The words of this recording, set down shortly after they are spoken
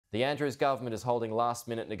The Andrews government is holding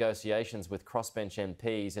last-minute negotiations with crossbench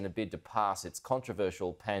MPs in a bid to pass its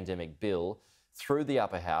controversial pandemic bill through the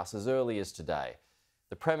upper house as early as today.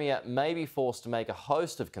 The Premier may be forced to make a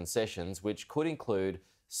host of concessions, which could include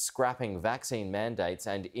scrapping vaccine mandates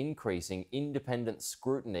and increasing independent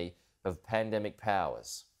scrutiny of pandemic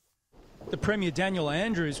powers. The Premier Daniel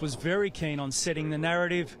Andrews was very keen on setting the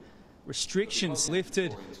narrative. Restrictions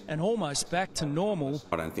lifted and almost back to normal.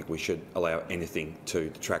 I don't think we should allow anything to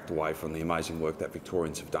detract away from the amazing work that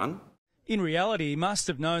Victorians have done. In reality, he must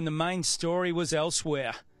have known the main story was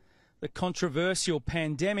elsewhere. The controversial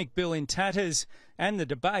pandemic bill in tatters and the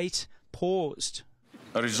debate paused.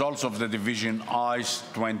 The results of the division, ayes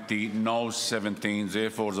 20, noes 17,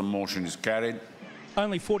 therefore the motion is carried.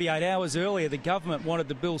 Only 48 hours earlier, the government wanted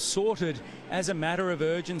the bill sorted as a matter of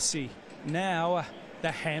urgency. Now, the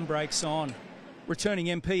handbrake's on. Returning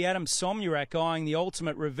MP Adam Somyurek eyeing the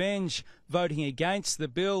ultimate revenge, voting against the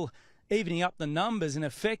bill, evening up the numbers and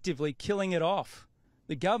effectively killing it off.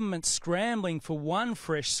 The government scrambling for one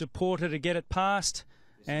fresh supporter to get it passed.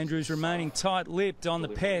 Andrews remaining tight-lipped on the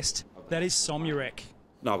pest that is Somyurek.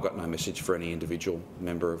 No, I've got no message for any individual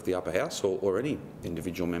member of the upper house or any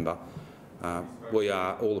individual member. We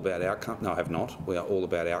are all about outcomes. No, I have not. We are all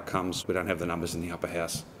about outcomes. We don't have the numbers in the upper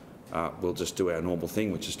house. We'll just do our normal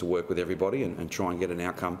thing, which is to work with everybody and try and get an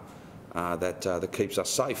outcome that keeps us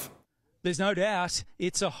safe. There's no doubt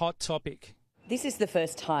it's a hot topic. This is the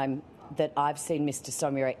first time that I've seen Mr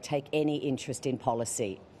Somyurek take any interest in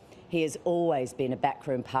policy. He has always been a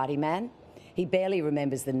backroom party man. He barely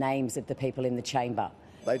remembers the names of the people in the chamber.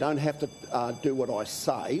 They don't have to do what I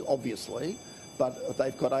say, obviously, but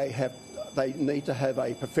they need to have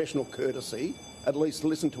a professional courtesy, at least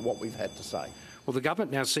listen to what we've had to say. Will the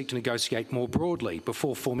government now seek to negotiate more broadly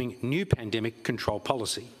before forming new pandemic control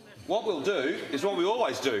policy? What we'll do is what we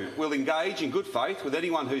always do. We'll engage in good faith with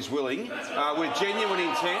anyone who's willing, with genuine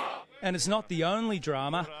intent. And it's not the only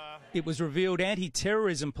drama. It was revealed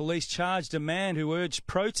anti-terrorism police charged a man who urged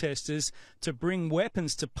protesters to bring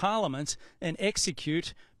weapons to Parliament and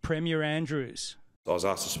execute Premier Andrews. I was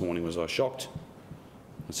asked this morning, was I shocked?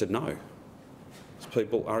 I said no. These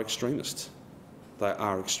people are extremists. They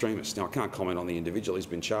are extremists. Now, I can't comment on the individual. He's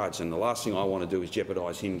been charged, and the last thing I want to do is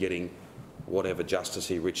jeopardise him getting whatever justice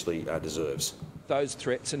he richly deserves. Those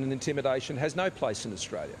threats and intimidation has no place in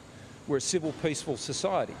Australia. We're a civil, peaceful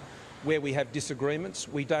society. Where we have disagreements,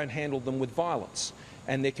 we don't handle them with violence,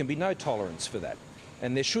 and there can be no tolerance for that,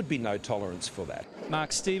 and there should be no tolerance for that.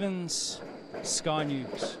 Mark Stevens, Sky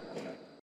News.